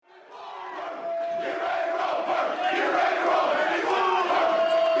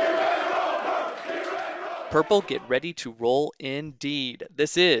Purple, get ready to roll indeed.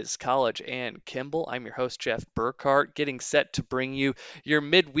 This is College and Kimball. I'm your host, Jeff Burkhart, getting set to bring you your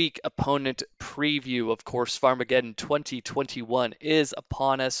midweek opponent preview. Of course, Farmageddon 2021 is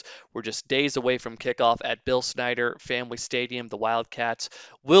upon us. We're just days away from kickoff at Bill Snyder Family Stadium. The Wildcats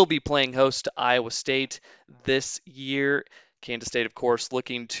will be playing host to Iowa State this year. Kansas State, of course,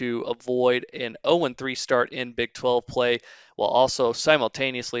 looking to avoid an 0-3 start in Big 12 play, while also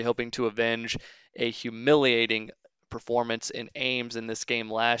simultaneously hoping to avenge a humiliating performance in Ames in this game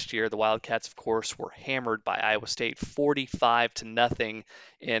last year. The Wildcats, of course, were hammered by Iowa State 45-0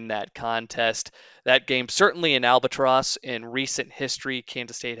 in that contest. That game certainly an albatross in recent history.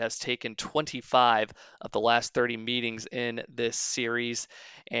 Kansas State has taken 25 of the last 30 meetings in this series.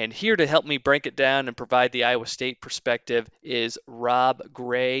 And here to help me break it down and provide the Iowa State perspective is Rob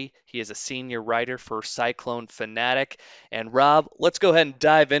Gray. He is a senior writer for Cyclone Fanatic. And Rob, let's go ahead and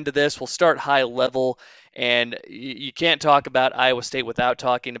dive into this. We'll start high level. And you can't talk about Iowa State without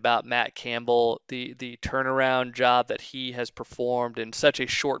talking about Matt Campbell. The turnaround job that he has performed in such a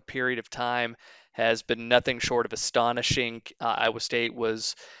short period of time has been nothing short of astonishing. Iowa State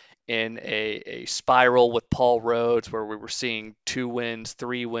was in a spiral with Paul Rhodes where we were seeing 2 wins,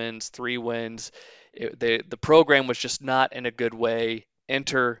 3 wins, 3 wins. The program was just not in a good way.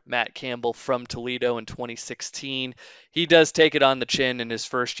 Enter Matt Campbell from Toledo in 2016. He does take it on the chin in his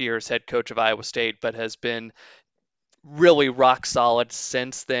first year as head coach of Iowa State, but has been really rock solid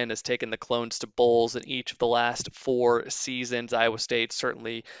since then, has taken the Clones to bowls in each of the last 4 seasons. Iowa State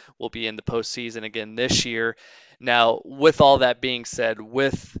certainly will be in the postseason again this year. Now, with all that being said,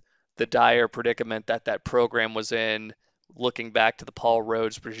 with the dire predicament that program was in, looking back to the Paul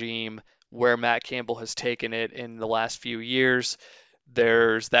Rhodes regime, where Matt Campbell has taken it in the last few years,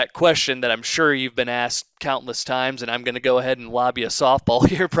 there's that question that I'm sure you've been asked countless times, and I'm going to go ahead and lobby a softball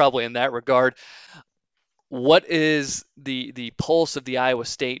here probably in that regard. What is the pulse of the Iowa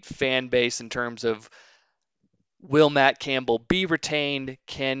State fan base in terms of, will Matt Campbell be retained?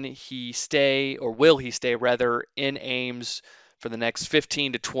 Can he stay, or will he stay rather, in Ames for the next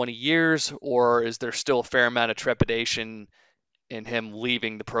 15 to 20 years, or is there still a fair amount of trepidation in him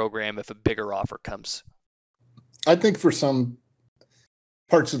leaving the program if a bigger offer comes? I think for some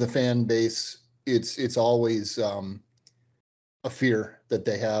parts of the fan base, it's always a fear that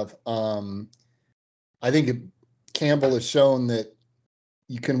they have. I think Campbell has shown that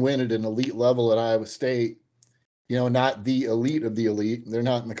you can win at an elite level at Iowa State. You know, not the elite of the elite. They're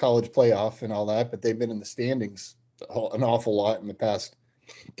not in the college playoff and all that, but they've been in the standings an awful lot in the past,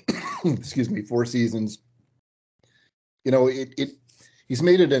 4 seasons. You know, he's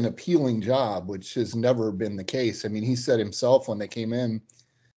made it an appealing job, which has never been the case. I mean, he said himself when they came in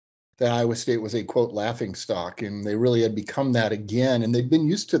that Iowa State was a, quote, laughing stock, and they really had become that again. And they've been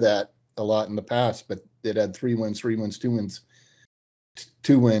used to that a lot in the past, but it had 3 wins, 2 wins,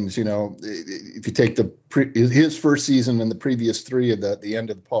 2 wins. You know, if you take his first season and the previous 3 at the end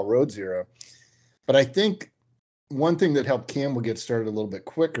of the Paul Rhodes era. But I think one thing that helped Campbell get started a little bit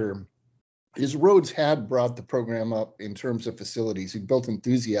quicker is Rhodes had brought the program up in terms of facilities. He built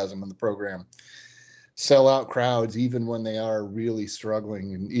enthusiasm in the program, sell out crowds even when they are really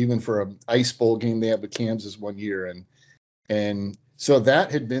struggling, and even for an ice bowl game they had with Kansas one year, and so that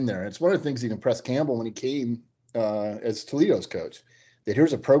had been there. It's one of the things that impressed Campbell when he came as Toledo's coach, that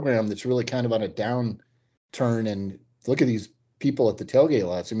here's a program that's really kind of on a downturn, and look at these people at the tailgate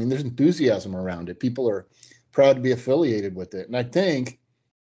lots. I mean, there's enthusiasm around it. People are proud to be affiliated with it. And I think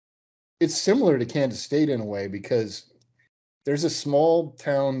it's similar to Kansas State in a way, because there's a small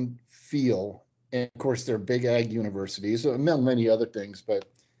town feel. And of course, they're big ag universities, among many other things, but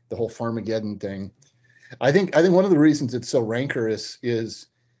the whole Farmageddon thing. I think one of the reasons it's so rancorous is,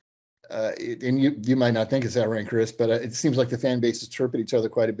 and you might not think it's that rancorous, but it seems like the fan bases chirp at each other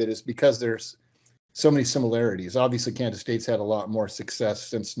quite a bit, is because there's so many similarities. Obviously, Kansas State's had a lot more success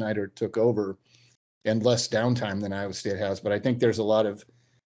since Snyder took over and less downtime than Iowa State has. But I think there's a lot of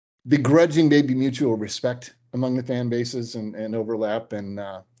begrudging, maybe mutual respect among the fan bases and overlap. And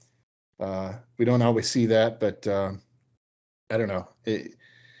we don't always see that, but I don't know.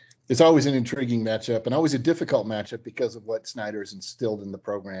 It's always an intriguing matchup, and always a difficult matchup because of what Snyder's instilled in the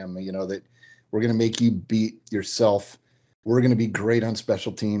program. You know, that we're going to make you beat yourself. We're going to be great on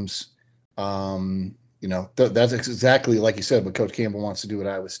special teams. You know, that's exactly, like you said, what Coach Campbell wants to do at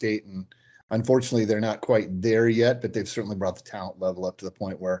Iowa State. And unfortunately, they're not quite there yet, but they've certainly brought the talent level up to the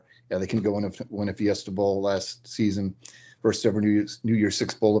point where, yeah, they can go win a Fiesta Bowl last season, first ever New Year's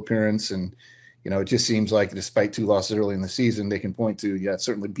Six Bowl appearance. And, you know, it just seems like despite 2 losses early in the season, they can point to, yeah,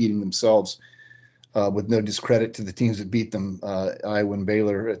 certainly beating themselves with no discredit to the teams that beat them, Iowa and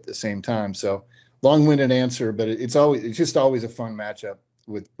Baylor at the same time. So long-winded answer, but it's just always a fun matchup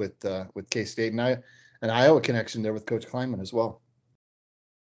with K-State, and an Iowa connection there with Coach Klieman as well.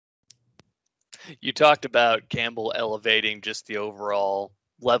 You talked about Campbell elevating just the overall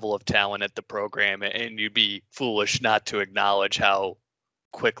level of talent at the program, and you'd be foolish not to acknowledge how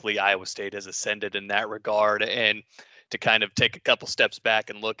quickly Iowa State has ascended in that regard. And to kind of take a couple steps back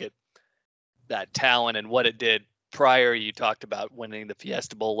and look at that talent and what it did prior, you talked about winning the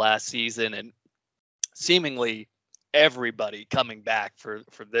Fiesta Bowl last season and seemingly everybody coming back for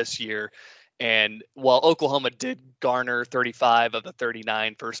this year. And while Oklahoma did garner 35 of the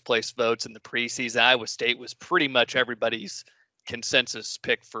 39 first place votes in the preseason, Iowa State was pretty much everybody's consensus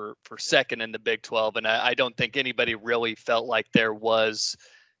pick for second in the Big 12. And I don't think anybody really felt like there was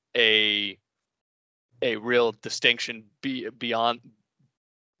a real distinction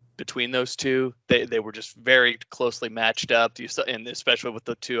between those two. They were just very closely matched up, and especially with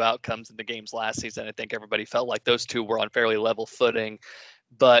the two outcomes in the games last season, I think everybody felt like those two were on fairly level footing.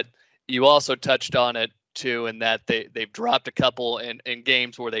 But you also touched on it too, in that they've dropped a couple in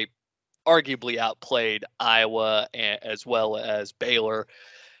games where they arguably outplayed Iowa as well as Baylor.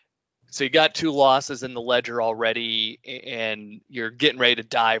 So you got two losses in the ledger already, and you're getting ready to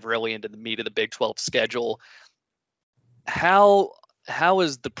dive really into the meat of the Big 12 schedule. How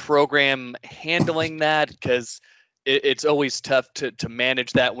is the program handling that? Because it's always tough to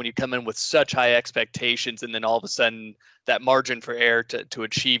manage that when you come in with such high expectations, and then all of a sudden that margin for error to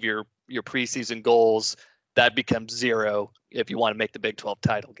achieve your preseason goals, that becomes zero if you want to make the Big 12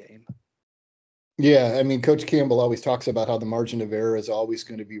 title game. Yeah, I mean, Coach Campbell always talks about how the margin of error is always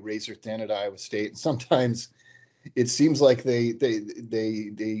going to be razor thin at Iowa State. And sometimes it seems like they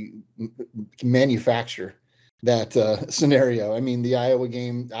manufacture that scenario. I mean, the Iowa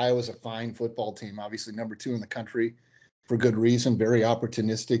game, Iowa's a fine football team, obviously number 2 in the country for good reason, very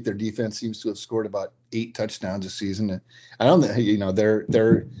opportunistic. Their defense seems to have scored about 8 touchdowns this season. I don't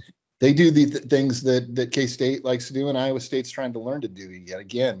know, they do the things that K-State likes to do, and Iowa State's trying to learn to do. Yet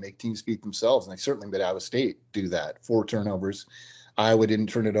again, make teams beat themselves, and they certainly made Iowa State do that. 4 turnovers. Iowa didn't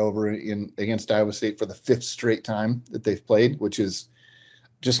turn it over against Iowa State for the 5th straight time that they've played, which is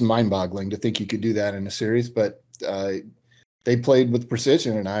just mind-boggling to think you could do that in a series. But they played with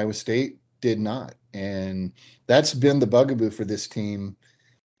precision, and Iowa State did not. And that's been the bugaboo for this team.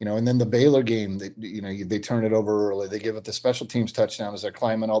 And then the Baylor game, they turn it over early. They give up the special teams touchdown as they're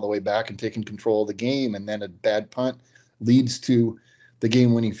climbing all the way back and taking control of the game. And then a bad punt leads to the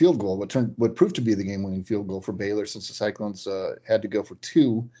game-winning field goal, what proved to be the game-winning field goal for Baylor, since the Cyclones had to go for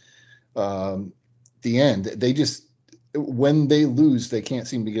 2. The end, they just, when they lose, they can't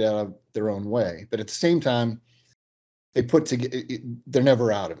seem to get out of their own way. But at the same time, they're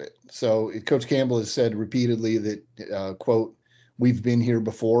never out of it. So Coach Campbell has said repeatedly that, quote, "We've been here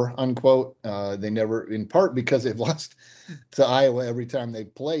before," unquote. They never, in part because they've lost to Iowa every time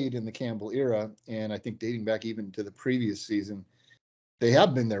they've played in the Campbell era. And I think dating back even to the previous season, they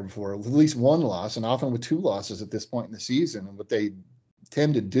have been there before, with at least 1 loss, and often with 2 losses at this point in the season. And what they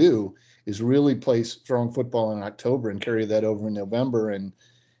tend to do is really play strong football in October and carry that over in November, and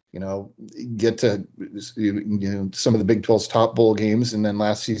get to some of the Big 12's top bowl games, and then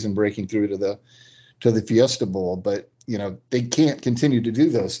last season breaking through to the Fiesta Bowl. But they can't continue to do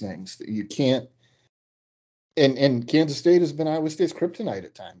those things. You can't. And Kansas State has been Iowa State's kryptonite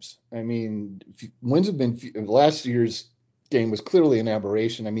at times. I mean, wins have been, last year's game was clearly an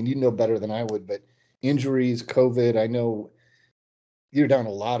aberration. I mean, you know better than I would, but injuries, COVID, I know you're down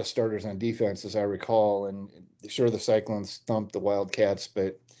a lot of starters on defense, as I recall. And sure, the Cyclones thumped the Wildcats,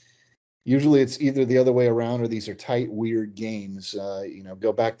 but usually it's either the other way around, or these are tight, weird games.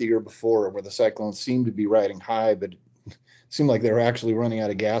 Go back the year before where the Cyclones seemed to be riding high, but it seemed like they were actually running out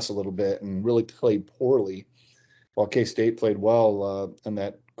of gas a little bit and really played poorly, while K-State played well on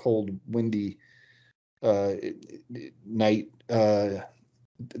that cold, windy night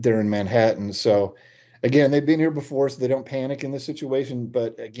there in Manhattan. So again, they've been here before, so they don't panic in this situation.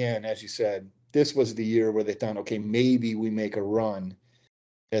 But again, as you said, this was the year where they thought, okay, maybe we make a run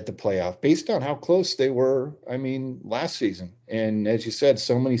at the playoff based on how close they were, last season. And as you said,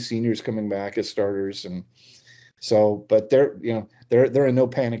 so many seniors coming back as starters. And so, but they're a no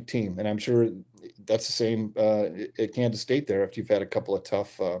panic team. And I'm sure that's the same at Kansas State there, after you've had a couple of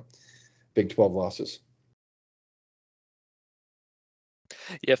tough Big 12 losses.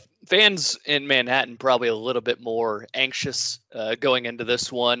 Yeah, fans in Manhattan probably a little bit more anxious going into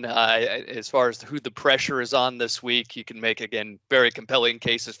this one. As far as who the pressure is on this week, you can make, again, very compelling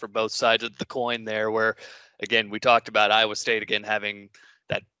cases for both sides of the coin there, where, again, we talked about Iowa State, again, having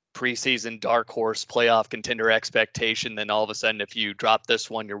that preseason dark horse playoff contender expectation. Then all of a sudden, if you drop this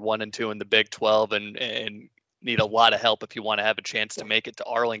one, you're 1-2 in the Big 12 and need a lot of help if you want to have a chance to make it to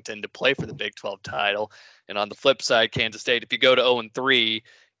Arlington to play for the Big 12 title. And on the flip side, Kansas State, if you go to 0-3,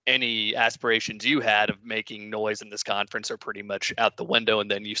 any aspirations you had of making noise in this conference are pretty much out the window,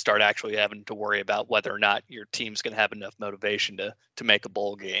 and then you start actually having to worry about whether or not your team's going to have enough motivation to make a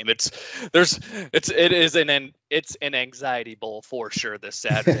bowl game. It's an anxiety bowl for sure this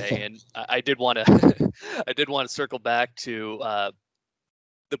Saturday. And I did want to circle back to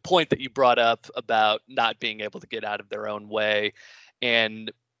the point that you brought up about not being able to get out of their own way.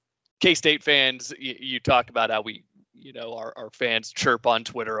 And K-State fans, you talk about how our fans chirp on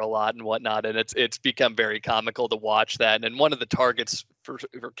Twitter a lot and whatnot, and it's become very comical to watch that. And one of the targets for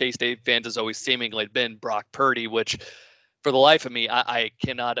K-State fans has always seemingly been Brock Purdy, which for the life of me, I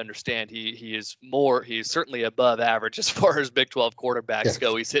cannot understand. He is certainly above average as far as Big 12 quarterbacks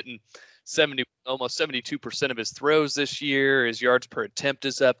go. He's hitting almost 72% of his throws this year. His yards per attempt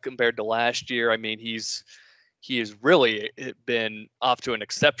is up compared to last year. I mean, he has really been off to an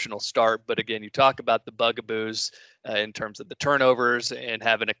exceptional start. But again, you talk about the bugaboos in terms of the turnovers and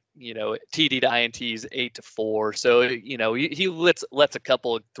having TD to INTs 8-4. So, he lets a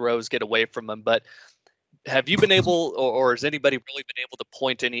couple of throws get away from him. But have you been able, or has anybody really been able to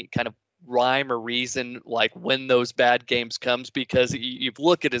point any kind of rhyme or reason like when those bad games comes? Because you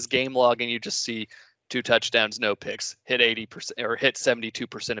look at his game log and you just see 2 touchdowns, no picks, hit 80% or hit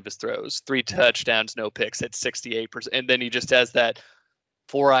 72% of his throws, 3 touchdowns, no picks, hit 68%. And then he just has that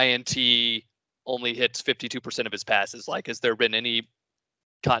 4 INT, only hits 52% of his passes. Like, has there been any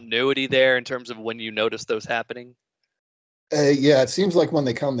continuity there in terms of when you notice those happening? Yeah, it seems like when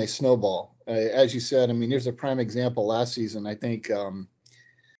they come, they snowball. As you said, I mean, there's a prime example last season. I think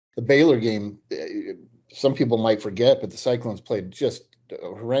the Baylor game, some people might forget, but the Cyclones played just a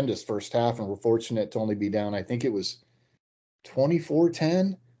horrendous first half and were fortunate to only be down. I think it was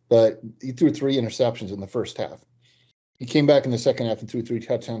 24-10, but he threw 3 interceptions in the first half. He came back in the second half and threw 3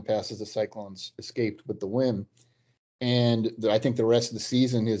 touchdown passes. The Cyclones escaped with the win. And I think the rest of the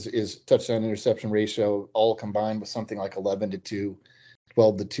season is touchdown interception ratio all combined with something like 11-2,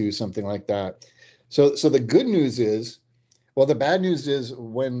 12-2, something like that. So the good news is, well, the bad news is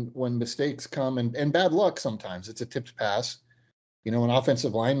when mistakes come and bad luck sometimes. It's a tipped pass. An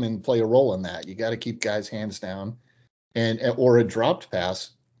offensive lineman play a role in that. You got to keep guys' hands down, or a dropped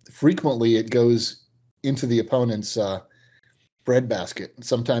pass. Frequently, it goes into the opponent's breadbasket,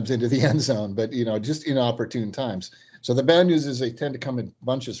 sometimes into the end zone, but just inopportune times. So the bad news is they tend to come in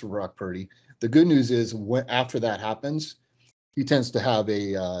bunches for Brock Purdy. The good news is after that happens, he tends to have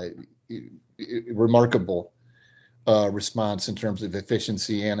a remarkable response in terms of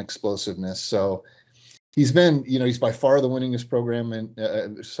efficiency and explosiveness. So he's been, he's by far the winningest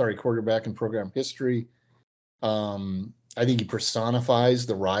quarterback in program history. I think he personifies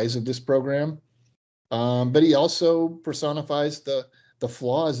the rise of this program, but he also personifies the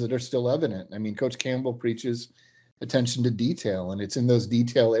flaws that are still evident. I mean, Coach Campbell preaches attention to detail, and it's in those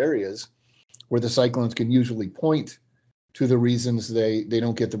detail areas where the Cyclones can usually point to the reasons they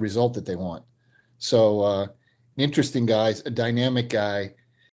don't get the result that they want. So, interesting guy, a dynamic guy.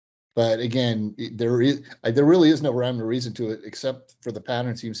 But again, there really is no rhyme or reason to it, except for the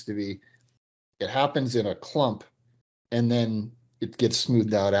pattern seems to be it happens in a clump, and then it gets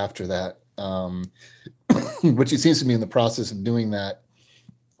smoothed out after that. Which he seems to be in the process of doing that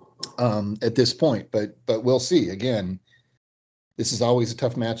at this point. But we'll see. Again, this is always a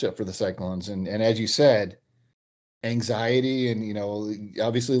tough matchup for the Cyclones, and as you said, anxiety and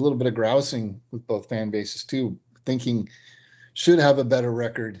obviously a little bit of grousing with both fan bases too, thinking should have a better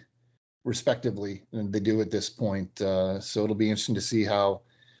record respectively than they do at this point. So it'll be interesting to see how,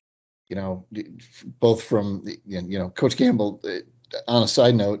 both from, Coach Campbell, on a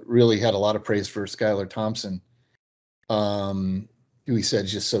side note, really had a lot of praise for Skylar Thompson, who he said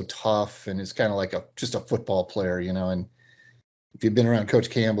is just so tough and is kind of like just a football player, and if you've been around Coach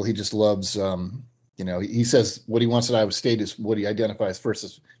Campbell, he just loves, he says what he wants at Iowa State is what he identifies first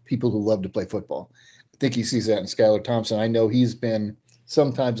as people who love to play football. I think he sees that in Skylar Thompson. I know he's been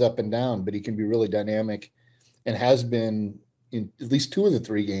sometimes up and down, but he can be really dynamic and has been in at least 2 of the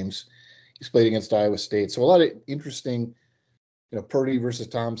 3 games he's played against Iowa State. So a lot of interesting, Purdy versus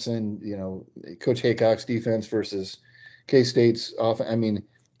Thompson, Coach Haycock's defense versus K-State's offense. I mean,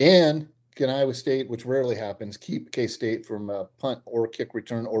 and can Iowa State, which rarely happens, keep K-State from a punt or kick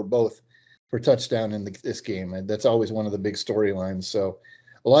return or both for touchdown in this game? And that's always one of the big storylines. So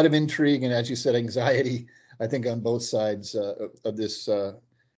a lot of intrigue and, as you said, anxiety, I think, on both sides of this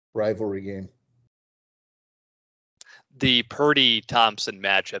rivalry game. the Purdy Thompson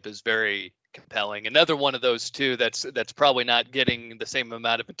matchup is very compelling. Another one of those two that's probably not getting the same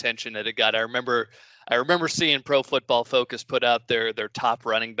amount of attention that it got. I remember seeing Pro Football Focus put out their top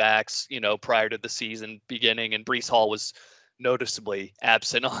running backs, prior to the season beginning, and Breece Hall was noticeably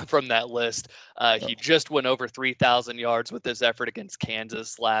absent from that list. He just went over 3,000 yards with his effort against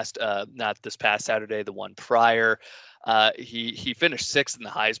Kansas not this past Saturday, the one prior. He finished sixth in the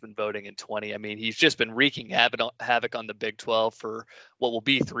Heisman voting in 20. I mean, he's just been wreaking havoc on the Big 12 for what will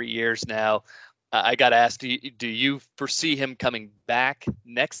be 3 years now. I got to ask, do you foresee him coming back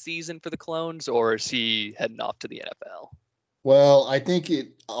next season for the Clones, or is he heading off to the NFL? Well, I think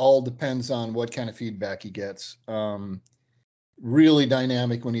it all depends on what kind of feedback he gets. Really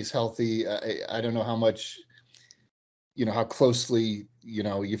dynamic when he's healthy. I don't know how much, how closely,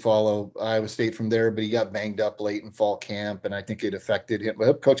 you follow Iowa State from there, but he got banged up late in fall camp, and I think it affected him.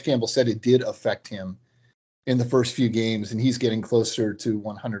 Well, Coach Campbell said it did affect him in the first few games, and he's getting closer to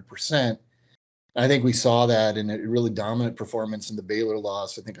 100%. I think we saw that in a really dominant performance in the Baylor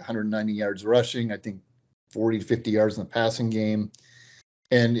loss. I think 190 yards rushing, I think 40 to 50 yards in the passing game.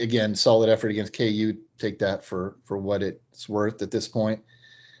 And again, solid effort against KU. Take that for what it's worth at this point,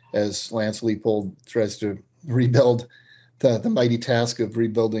 as Lance Leipold tries to rebuild the mighty task of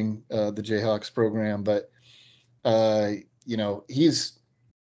rebuilding the Jayhawks program. But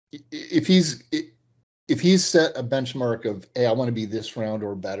if he's set a benchmark of, hey, I want to be this round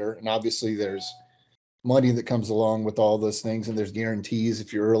or better, and obviously there's money that comes along with all those things, and there's guarantees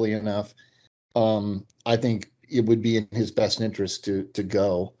if you're early enough. I think it would be in his best interest to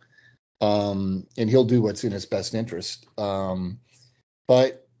go. And he'll do what's in his best interest.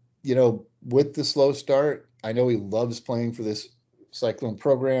 But, with the slow start, I know he loves playing for this Cyclone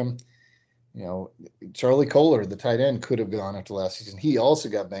program. Charlie Kolar, the tight end, could have gone after last season. He also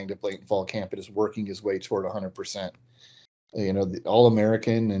got banged up late in fall camp and is working his way toward 100%. The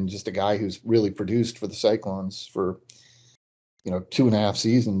All-American, and just a guy who's really produced for the Cyclones for, 2.5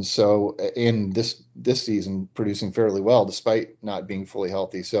 seasons. So, in this season, producing fairly well despite not being fully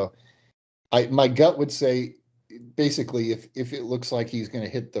healthy. So, my gut would say, basically, if it looks like he's going to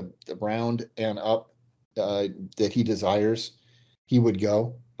hit the round and up that he desires, he would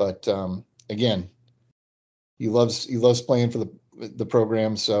go. But again, he loves playing for the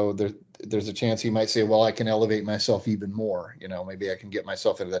program. So there's a chance he might say, well, I can elevate myself even more. Maybe I can get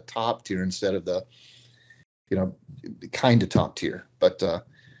myself into the top tier instead of the, kind of top tier. But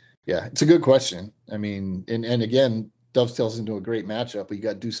yeah, it's a good question. I mean, and again, dovetails into a great matchup. You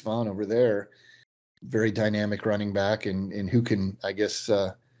got Deuce Vaughn over there, very dynamic running back, and who can, I guess,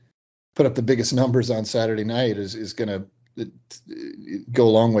 put up the biggest numbers on Saturday night is going to go a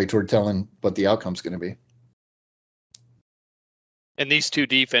long way toward telling what the outcome's going to be. And these two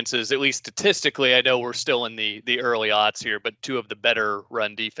defenses, at least statistically, I know we're still in the early aughts here, but two of the better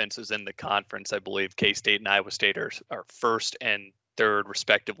run defenses in the conference. I believe K-State and Iowa State are first and third,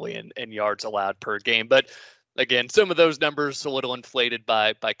 respectively, in yards allowed per game. But again, some of those numbers a little inflated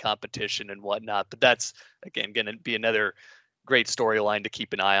by competition and whatnot. But that's, again, going to be another great storyline to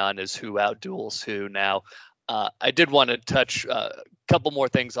keep an eye on, is who outduels who now. I did want to touch a couple more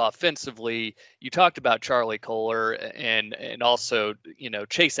things offensively. You talked about Charlie Kolar and also,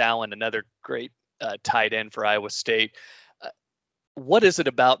 Chase Allen, another great tight end for Iowa State. What is it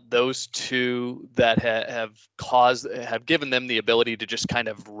about those two that have given them the ability to just kind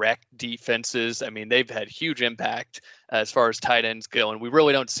of wreck defenses? I mean, they've had huge impact as far as tight ends go, and we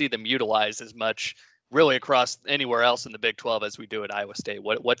really don't see them utilized as much really across anywhere else in the Big 12 as we do at Iowa State.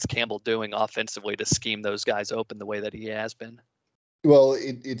 What's Campbell doing offensively to scheme those guys open the way that he has been? Well,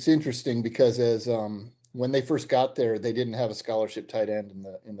 it's interesting because as when they first got there, they didn't have a scholarship tight end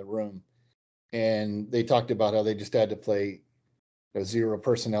in the room, and they talked about how they just had to play zero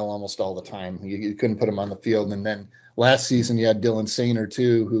personnel almost all the time. You couldn't put them on the field. And then last season you had Dylan Sainer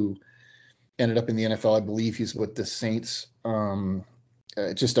too, who ended up in the NFL. I believe he's with the Saints.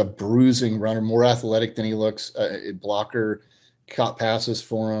 Just a bruising runner, more athletic than he looks. Blocker, caught passes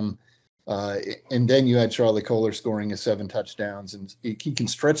for him. And then you had Charlie Kolar scoring his 7 touchdowns, and he can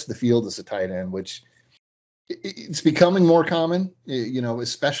stretch the field as a tight end, which it's becoming more common,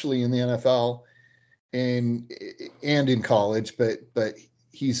 especially in the NFL and in college. But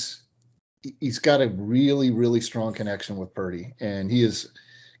he's got a really, really strong connection with Purdy, and he has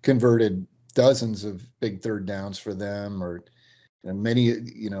converted dozens of big third downs for them, or many,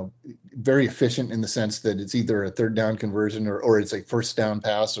 very efficient in the sense that it's either a third down conversion or it's a first down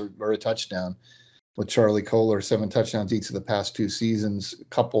pass or a touchdown. With Charlie Kolar, 7 touchdowns each of the past 2 seasons, a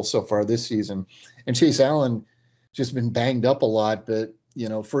couple so far this season. And Chase Allen just been banged up a lot, but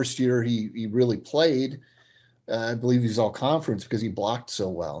first year he really played. I believe he's all conference because he blocked so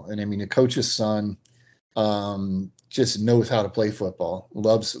well. And I mean, the coach's son just knows how to play football,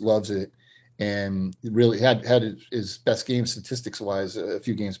 loves it, and really had his best game statistics wise a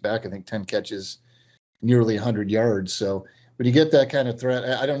few games back. I think 10 catches, nearly 100 yards. So when you get that kind of threat,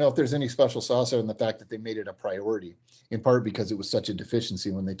 I don't know if there's any special sauce in the fact that they made it a priority, in part because it was such a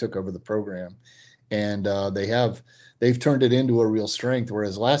deficiency when they took over the program, and they've turned it into a real strength.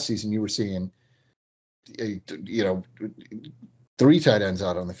 Whereas last season you were seeing, you know, 3 tight ends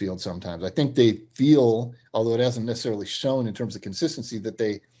out on the field sometimes. I think they feel, although it hasn't necessarily shown in terms of consistency, that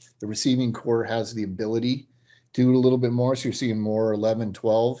the receiving core has the ability to do a little bit more. So you're seeing more 11,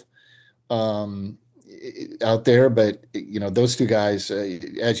 12 out there. But, you know, those 2 guys,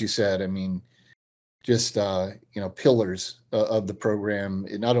 as you said, I mean, just, pillars of the program,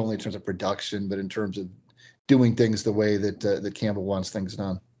 not only in terms of production, but in terms of doing things the way that Campbell wants things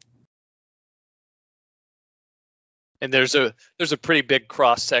done. And there's a pretty big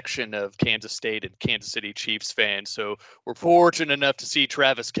cross section of Kansas State and Kansas City Chiefs fans. So we're fortunate enough to see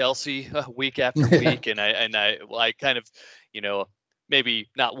Travis Kelce week after week, and I kind of, you know, maybe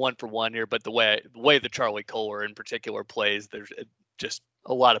not one for one here, but the way that Charlie Kolar in particular plays, there's just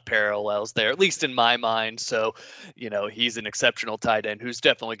a lot of parallels there, at least in my mind. So, you know, he's an exceptional tight end who's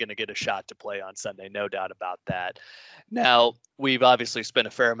definitely going to get a shot to play on Sunday, no doubt about that. Now, we've obviously spent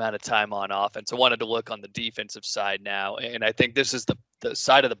a fair amount of time on offense. I wanted to look on the defensive side now, and I think this is the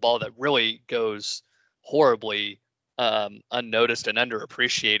side of the ball that really goes horribly unnoticed and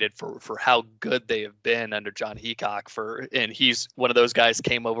underappreciated for how good they have been under John Heacock. And he's one of those guys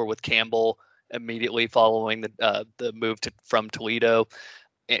came over with Campbell immediately following the move from Toledo.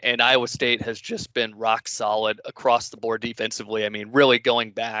 And Iowa State has just been rock solid across the board defensively. I mean, really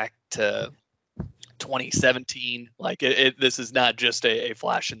going back to 2017, like this is not just a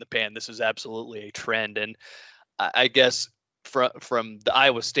flash in the pan. This is absolutely a trend. And I guess from the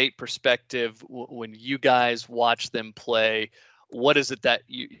Iowa State perspective, when you guys watch them play, what is it that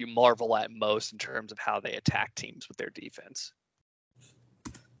you marvel at most in terms of how they attack teams with their defense?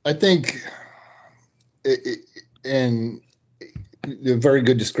 I think and a very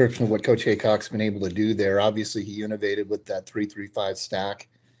good description of what Coach Haycock's been able to do there. Obviously, he innovated with that 3-3-5 stack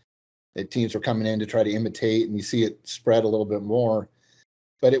that teams were coming in to try to imitate, and you see it spread a little bit more.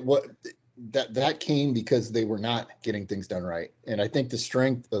 But that came because they were not getting things done right. And I think the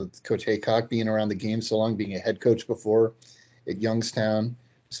strength of Coach Haycock being around the game so long, being a head coach before at Youngstown,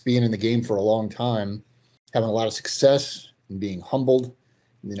 just being in the game for a long time, having a lot of success and being humbled.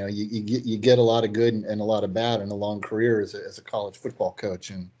 You know, you get a lot of good and a lot of bad in a long career as a college football coach,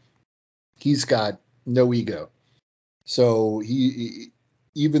 and he's got no ego. So he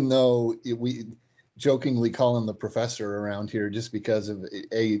even though we jokingly call him the professor around here just because of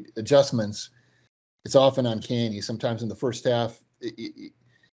adjustments, it's often uncanny. Sometimes in the first half,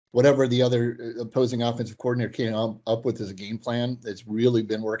 whatever the other opposing offensive coordinator came up with as a game plan that's really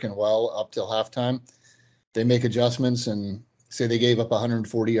been working well up till halftime, they make adjustments and say they gave up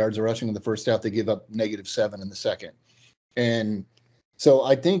 140 yards of rushing in the first half, they give up -7 in the second. And so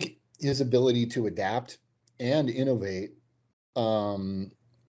I think his ability to adapt and innovate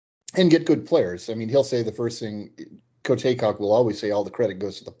and get good players. I mean, he'll say the first thing, Coach Haycock will always say all the credit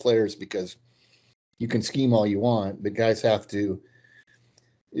goes to the players, because you can scheme all you want, but guys have to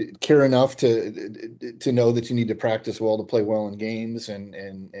care enough to know that you need to practice well to play well in games,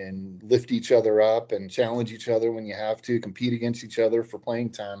 and lift each other up and challenge each other when you have to, compete against each other for playing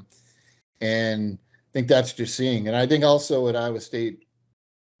time. And I think that's just seeing. And I think also at Iowa State,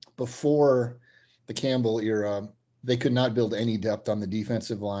 before the Campbell era, they could not build any depth on the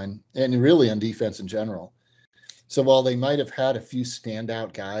defensive line, and really on defense in general. So while they might have had a few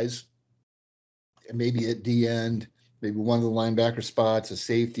standout guys, maybe at D end, maybe one of the linebacker spots, a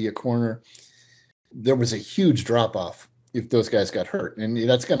safety, a corner, there was a huge drop-off if those guys got hurt. And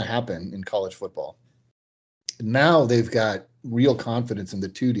that's going to happen in college football. Now they've got real confidence in the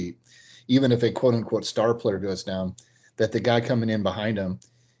 2 deep, even if a quote-unquote star player goes down, that the guy coming in behind him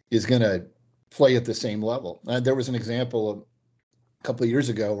is going to play at the same level. There was an example a couple of years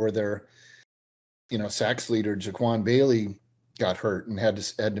ago where their sacks leader, Jaquan Bailey, got hurt and had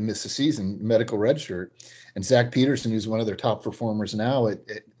to miss the season, medical redshirt. And Zach Peterson, who's one of their top performers now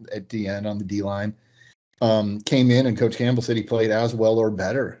at D end on the D line, came in, and Coach Campbell said he played as well or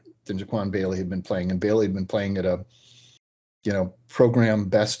better than Jaquan Bailey had been playing. And Bailey had been playing at a, program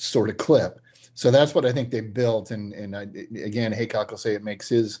best sort of clip. So that's what I think they built. And again, Haycock will say it makes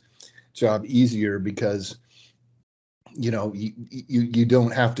his job easier because, you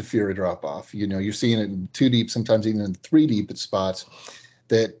don't have to fear a drop off. You're seeing it in 2 deep, sometimes even in 3 deep at spots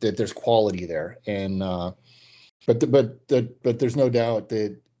that there's quality there. And but there's no doubt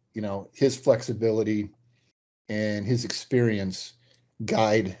that, his flexibility and his experience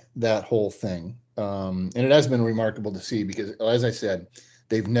guide that whole thing. And it has been remarkable to see because, as I said,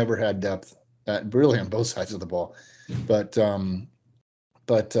 they've never had depth really on both sides of the ball, but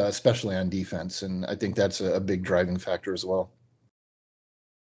especially on defense. And I think that's a big driving factor as well.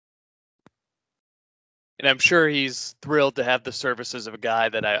 And I'm sure he's thrilled to have the services of a guy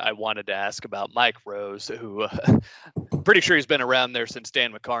that I wanted to ask about, Mike Rose, who pretty sure he's been around there since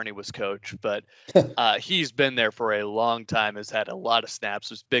Dan McCarney was coach, but he's been there for a long time, has had a lot of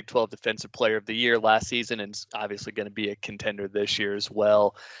snaps, was Big 12 Defensive Player of the Year last season, and is obviously going to be a contender this year as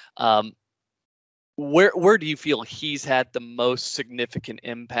well. Where do you feel he's had the most significant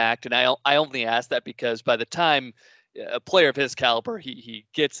impact? And I only ask that because by the time a player of his caliber, he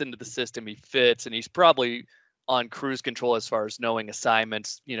gets into the system, he fits, and he's probably on cruise control as far as knowing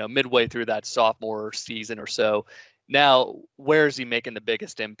assignments, midway through that sophomore season or so. Now, where is he making the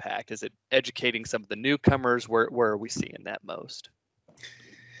biggest impact? Is it educating some of the newcomers? Where are we seeing that most?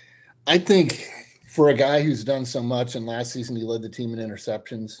 I think for a guy who's done so much, and last season he led the team in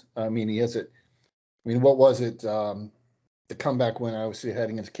interceptions. I mean, he has it. I mean, what was it? The comeback win, I was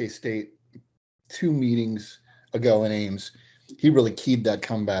heading into K-State 2 meetings ago in Ames. He really keyed that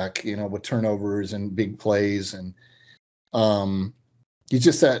comeback, with turnovers and big plays. And he's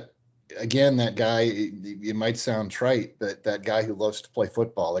just that guy, it might sound trite, but that guy who loves to play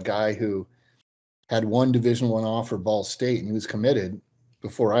football, a guy who had one Division I offer, Ball State, and he was committed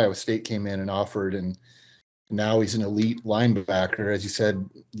before Iowa State came in and offered. And now he's an elite linebacker, as you said,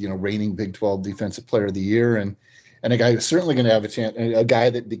 reigning Big 12 Defensive Player of the Year, and a guy who's certainly going to have a chance, a guy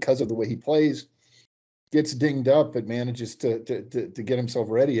that, because of the way he plays, gets dinged up but manages to get himself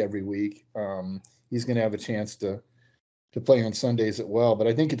ready every week. He's going to have a chance to play on Sundays as well. But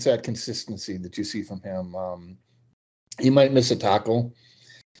I think it's that consistency that you see from him. He might miss a tackle.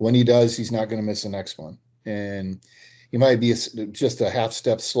 When he does, he's not going to miss the next one. And he might be just a half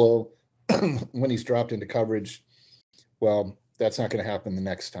step slow when he's dropped into coverage. Well, that's not going to happen the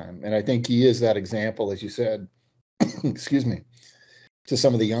next time. And I think he is that example, as you said, excuse me, to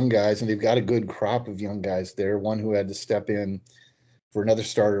some of the young guys. And they've got a good crop of young guys there. One who had to step in for another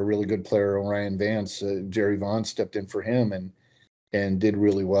starter, a really good player, Orion Vance. Jerry Vaughn stepped in for him and did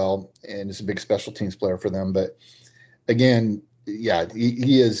really well, and is a big special teams player for them. But again, yeah,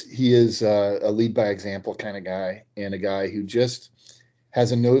 he is a lead by example kind of guy, and a guy who just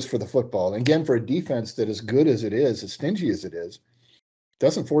has a nose for the football. And again, for a defense that, as good as it is, as stingy as it is,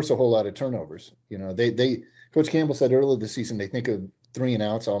 doesn't force a whole lot of turnovers. They Coach Campbell said earlier this season they think of 3 and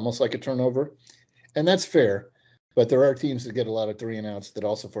outs almost like a turnover, and that's fair. But there are teams that get a lot of 3 and outs that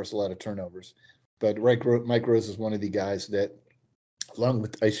also force a lot of turnovers. But Mike Rose is one of the guys that, along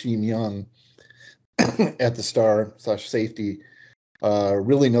with Isheem Young at the star/safety,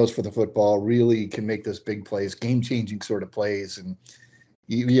 really knows for the football, really can make those big plays, game-changing sort of plays. And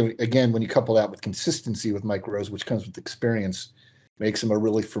again, when you couple that with consistency with Mike Rose, which comes with experience, makes him a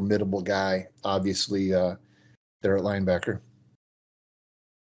really formidable guy, obviously, there at linebacker.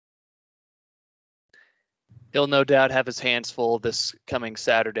 He'll no doubt have his hands full this coming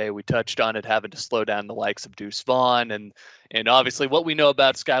Saturday. We touched on it, having to slow down the likes of Deuce Vaughn, and obviously what we know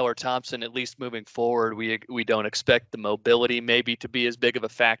about Skylar Thompson, at least moving forward, we don't expect the mobility maybe to be as big of a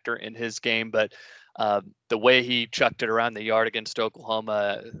factor in his game, but the way he chucked it around the yard against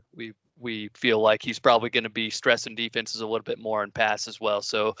Oklahoma, we feel like he's probably going to be stressing defenses a little bit more in pass as well.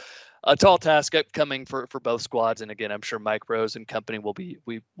 So a tall task upcoming for both squads, and again, I'm sure Mike Rose and company will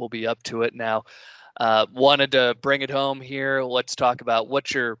be up to it now. Wanted to bring it home here. Let's talk about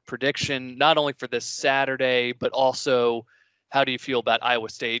what's your prediction, not only for this Saturday, but also how do you feel about Iowa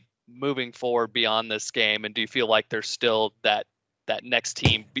State moving forward beyond this game? And do you feel like there's still that next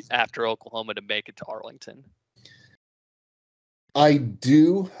team after Oklahoma to make it to Arlington? I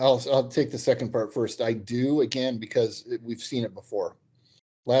do. I'll take the second part first. I do, again, because we've seen it before.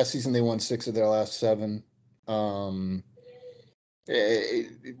 Last season, they won 6 of their last 7.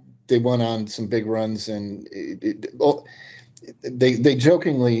 They went on some big runs, and they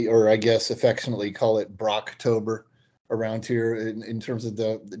jokingly, or I guess affectionately, call it Brocktober around here in terms of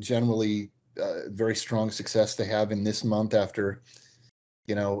the generally very strong success they have in this month after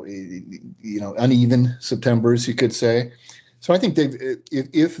uneven Septembers, you could say. So I think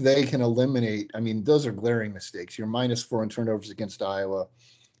if they can eliminate, I mean, those are glaring mistakes. You're -4 in turnovers against Iowa,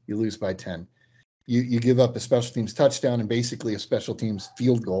 you lose by 10. You give up a special teams touchdown and basically a special teams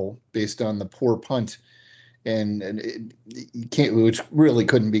field goal based on the poor punt, and you can't, which really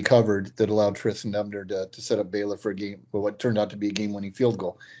couldn't be covered, that allowed Tristan Dubner to set up Baylor for a game, well, what turned out to be a game-winning field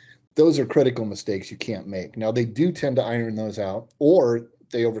goal. those are critical mistakes you can't make. Now, they do tend to iron those out, or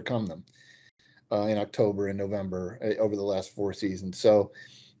they overcome them in October and November over the last 4 seasons. So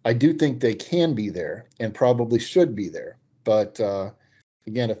I do think they can be there and probably should be there. But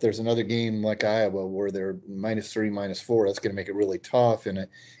again, if there's another game like Iowa where they're -3, -4, that's going to make it really tough in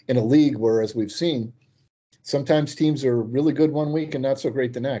a league where, as we've seen, sometimes teams are really good one week and not so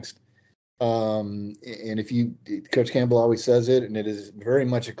great the next. And if you, Coach Campbell always says it, and it is very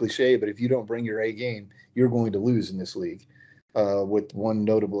much a cliche, but if you don't bring your A game, you're going to lose in this league, with one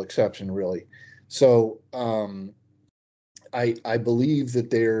notable exception, really. So I believe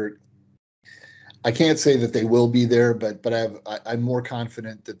that I can't say that they will be there, but I'm more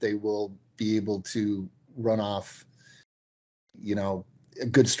confident that they will be able to run off, a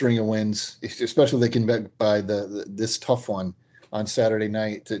good string of wins, especially if they can get by this tough one on Saturday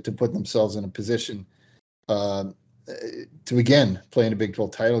night to put themselves in a position to again play in a Big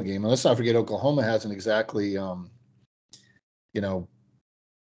 12 title game. And let's not forget, Oklahoma hasn't exactly,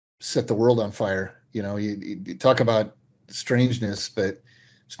 set the world on fire. You talk about strangeness, but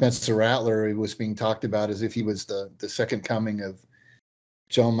Spencer Rattler was being talked about as if he was the second coming of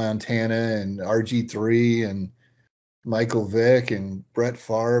Joe Montana and RG3 and Michael Vick and Brett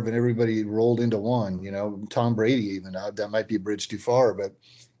Favre, and everybody rolled into one. Tom Brady even. That might be a bridge too far,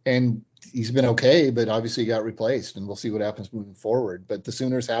 and he's been okay, but obviously he got replaced, and we'll see what happens moving forward. But the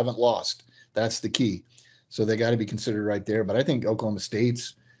Sooners haven't lost. That's the key. So they got to be considered right there. But I think Oklahoma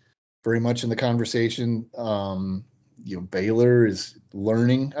State's very much in the conversation. Baylor is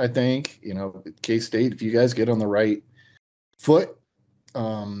learning, I think. K-State, if you guys get on the right foot,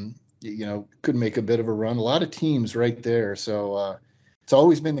 could make a bit of a run. A lot of teams right there. So it's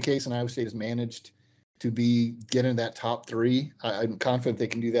always been the case, and Iowa State has managed to get in that top 3. I'm confident they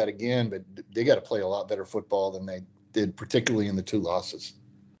can do that again, but they got to play a lot better football than they did, particularly in the 2 losses.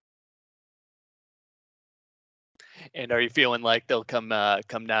 And are you feeling like they'll come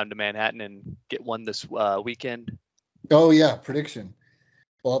down to Manhattan and get one this weekend? Oh, yeah, prediction.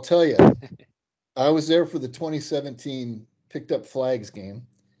 Well, I'll tell you, I was there for the 2017 Picked Up Flags game,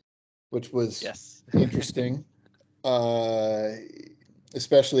 which was interesting.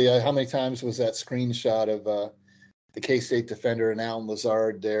 Especially how many times was that screenshot of the K-State defender and Alan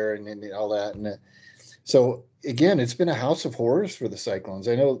Lazard there and all that. And so, again, it's been a house of horrors for the Cyclones.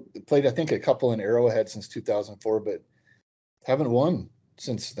 I know they played, I think, a couple in Arrowhead since 2004, but haven't won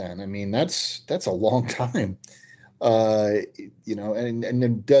since then. I mean, that's a long time. And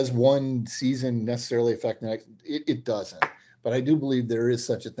then does one season necessarily affect the next? It doesn't. But I do believe there is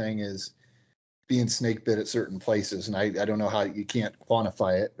such a thing as being snake bit at certain places, and I don't know how you can't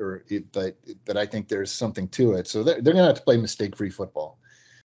quantify it, but I think there's something to it. So they're going to have to play mistake-free football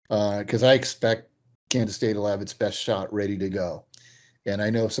because I expect Kansas State will have its best shot ready to go. And I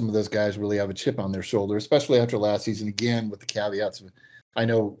know some of those guys really have a chip on their shoulder, especially after last season, again, with the caveats. I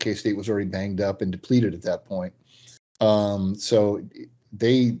know K-State was already banged up and depleted at that point. So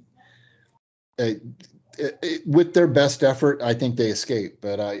they, with their best effort, I think they escape,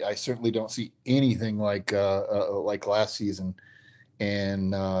 but I certainly don't see anything like last season.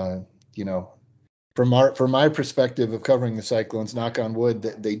 And, from my perspective of covering the Cyclones, knock on wood,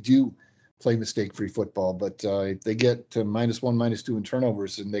 that they do play mistake-free football, but if they get to -1, -2 in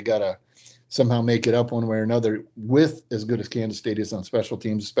turnovers, and they got to somehow make it up one way or another with as good as Kansas State is on special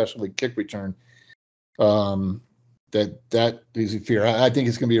teams, especially kick return, that is a fear. I think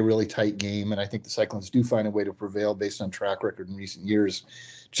it's going to be a really tight game, and I think the Cyclones do find a way to prevail based on track record in recent years,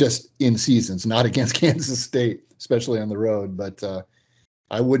 just in seasons, not against Kansas State, especially on the road. But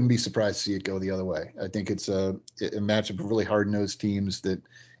I wouldn't be surprised to see it go the other way. I think it's a matchup of really hard-nosed teams that,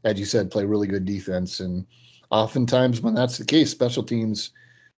 as you said, play really good defense. And oftentimes when that's the case, special teams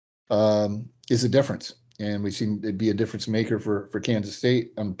is a difference. And we've seen it be a difference maker for Kansas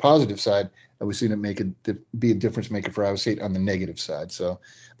State on the positive side, and we've seen it be a difference maker for Iowa State on the negative side. So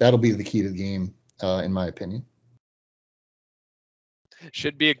that'll be the key to the game, in my opinion.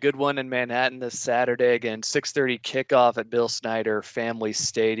 Should be a good one in Manhattan this Saturday. Again, 6:30 kickoff at Bill Snyder Family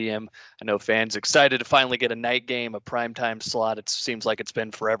Stadium. I know fans excited to finally get a night game, a primetime slot. It seems like it's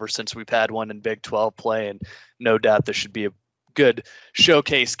been forever since we've had one in Big 12 play, and no doubt this should be a good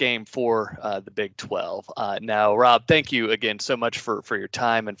showcase game for the Big 12. Now, Rob, thank you again so much for your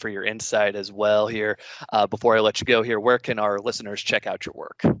time and for your insight as well here. Before I let you go here, where can our listeners check out your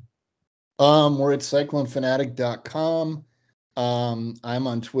work? We're at CycloneFanatic.com. I'm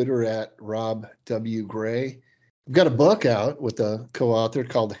on Twitter at Rob W. Gray. I've got a book out with a co-author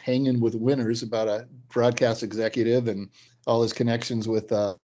called Hanging with Winners about a broadcast executive and all his connections with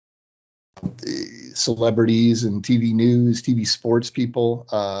celebrities and TV news, TV sports people,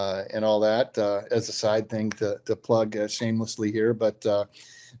 and all that as a side thing to plug shamelessly here. But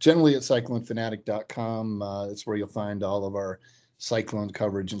generally at cyclonefanatic.com, it's where you'll find all of our Cyclone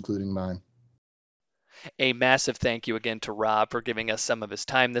coverage, including mine. A massive thank you again to Rob for giving us some of his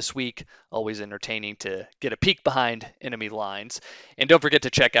time this week. Always entertaining to get a peek behind enemy lines. And don't forget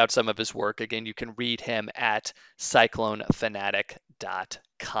to check out some of his work. Again, you can read him at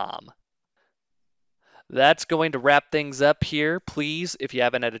cyclonefanatic.com. That's going to wrap things up here. Please, if you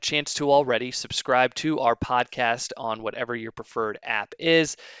haven't had a chance to already, subscribe to our podcast on whatever your preferred app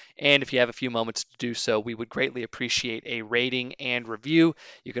is. And if you have a few moments to do so, we would greatly appreciate a rating and review.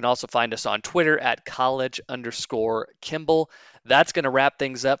 You can also find us on Twitter at college_Kimball. That's going to wrap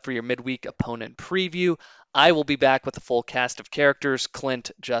things up for your midweek opponent preview. I will be back with a full cast of characters,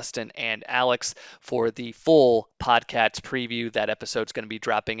 Clint, Justin, and Alex, for the full podcast preview. That episode's going to be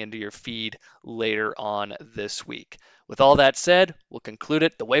dropping into your feed later on this week. With all that said, we'll conclude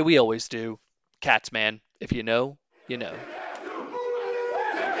it the way we always do. Cats, man, if you know, you know.